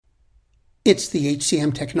It's the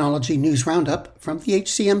HCM Technology News Roundup from the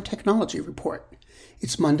HCM Technology Report.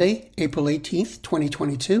 It's Monday, April 18th,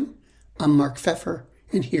 2022. I'm Mark Pfeffer,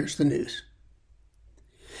 and here's the news.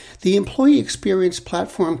 The employee experience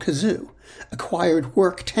platform Kazoo acquired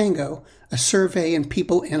WorkTango, a survey and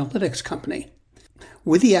people analytics company.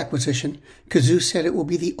 With the acquisition, Kazoo said it will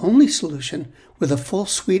be the only solution with a full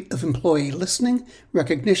suite of employee listening,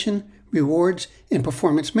 recognition, rewards, and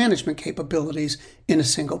performance management capabilities in a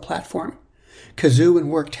single platform. Kazoo and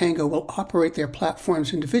WorkTango will operate their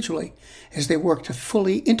platforms individually as they work to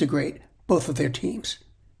fully integrate both of their teams.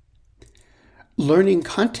 Learning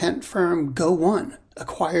content firm Go1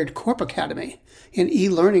 acquired Corp Academy, an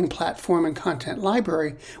e-learning platform and content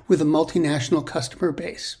library with a multinational customer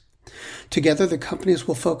base. Together, the companies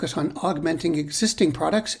will focus on augmenting existing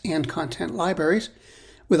products and content libraries.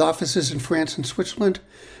 With offices in France and Switzerland,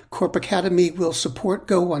 Corp Academy will support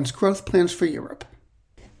Go1's growth plans for Europe.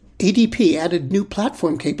 ADP added new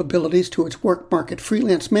platform capabilities to its WorkMarket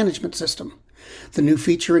freelance management system. The new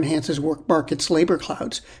feature enhances WorkMarket's labor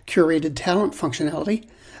cloud's curated talent functionality,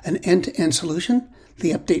 an end-to-end solution.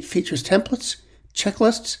 The update features templates,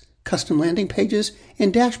 checklists, custom landing pages,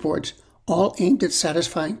 and dashboards, all aimed at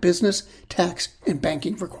satisfying business, tax, and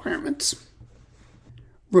banking requirements.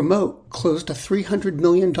 Remote closed a $300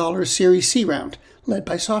 million Series C round, led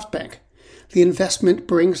by SoftBank. The investment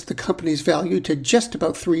brings the company's value to just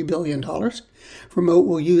about $3 billion. Remote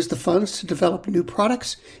will use the funds to develop new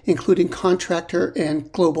products, including contractor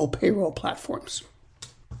and global payroll platforms.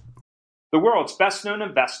 The world's best-known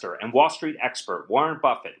investor and Wall Street expert Warren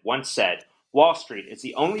Buffett once said, "Wall Street is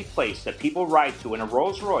the only place that people ride to in a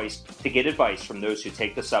Rolls-Royce to get advice from those who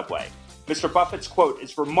take the subway." Mr. Buffett's quote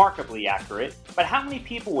is remarkably accurate, but how many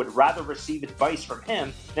people would rather receive advice from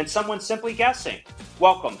him than someone simply guessing?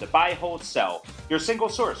 Welcome to Buy, Hold, Sell, your single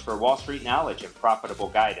source for Wall Street knowledge and profitable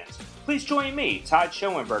guidance. Please join me, Todd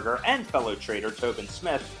Schoenberger, and fellow trader Tobin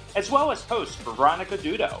Smith, as well as host Veronica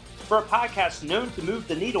Dudo, for a podcast known to move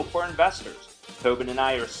the needle for investors. Tobin and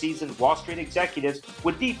I are seasoned Wall Street executives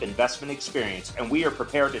with deep investment experience, and we are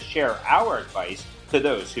prepared to share our advice to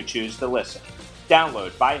those who choose to listen.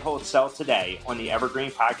 Download Buy, Hold, Sell today on the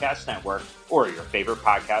Evergreen Podcast Network or your favorite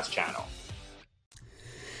podcast channel.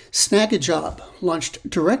 Snagajob launched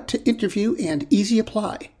direct-to-interview and easy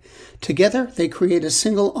apply. Together, they create a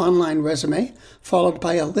single online resume followed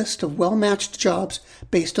by a list of well-matched jobs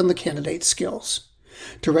based on the candidate's skills.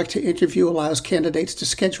 Direct-to-interview allows candidates to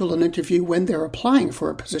schedule an interview when they're applying for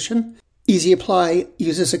a position. Easy Apply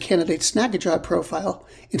uses a candidate's Snagajob profile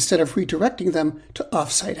instead of redirecting them to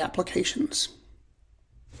off-site applications.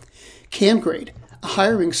 CamGrade, a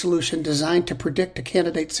hiring solution designed to predict a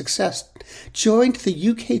candidate's success, joined the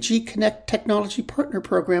UKG Connect Technology Partner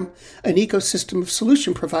Program, an ecosystem of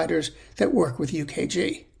solution providers that work with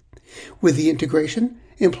UKG. With the integration,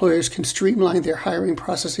 employers can streamline their hiring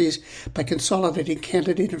processes by consolidating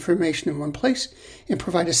candidate information in one place and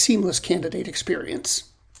provide a seamless candidate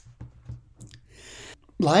experience.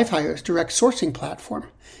 LiveHire's direct sourcing platform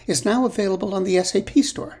is now available on the SAP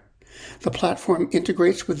Store. The platform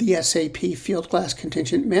integrates with the SAP Fieldglass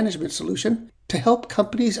Contingent Management Solution to help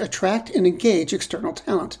companies attract and engage external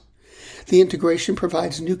talent. The integration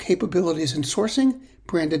provides new capabilities in sourcing,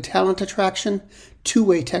 branded talent attraction,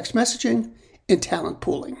 two-way text messaging, and talent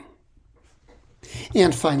pooling.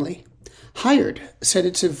 And finally, Hired said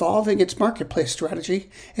it's evolving its marketplace strategy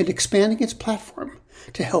and expanding its platform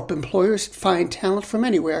to help employers find talent from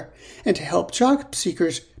anywhere and to help job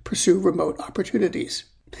seekers pursue remote opportunities.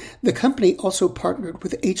 The company also partnered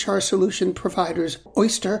with HR solution providers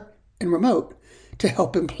Oyster and Remote to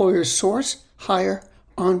help employers source, hire,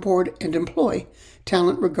 onboard, and employ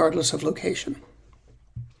talent regardless of location.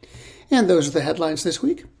 And those are the headlines this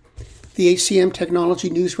week. The HCM Technology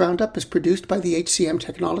News Roundup is produced by the HCM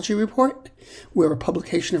Technology Report. We're a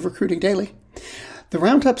publication of Recruiting Daily. The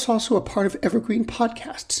Roundup's also a part of Evergreen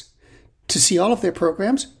Podcasts. To see all of their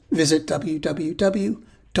programs, visit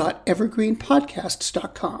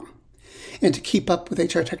www.evergreenpodcasts.com. And to keep up with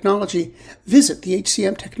HR technology, visit the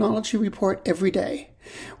HCM Technology Report every day.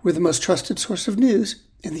 We're the most trusted source of news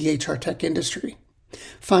in the HR tech industry.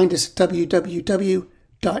 Find us at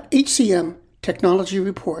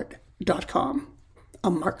www.hcmtechnologyreport.com.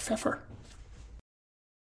 I'm Mark Pfeffer.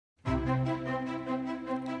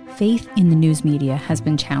 Faith in the news media has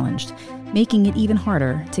been challenged, making it even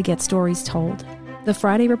harder to get stories told. The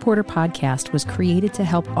Friday Reporter podcast was created to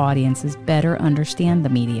help audiences better understand the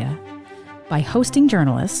media by hosting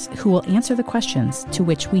journalists who will answer the questions to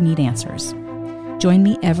which we need answers. Join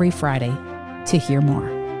me every Friday to hear more.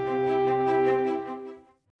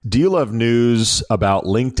 Do you love news about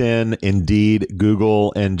LinkedIn, Indeed,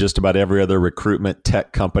 Google, and just about every other recruitment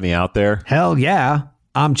tech company out there? Hell yeah.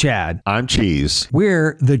 I'm Chad. I'm Cheese.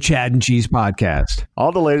 We're the Chad and Cheese Podcast.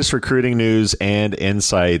 All the latest recruiting news and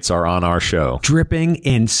insights are on our show. Dripping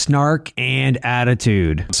in snark and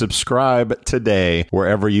attitude. Subscribe today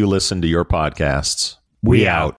wherever you listen to your podcasts. We out.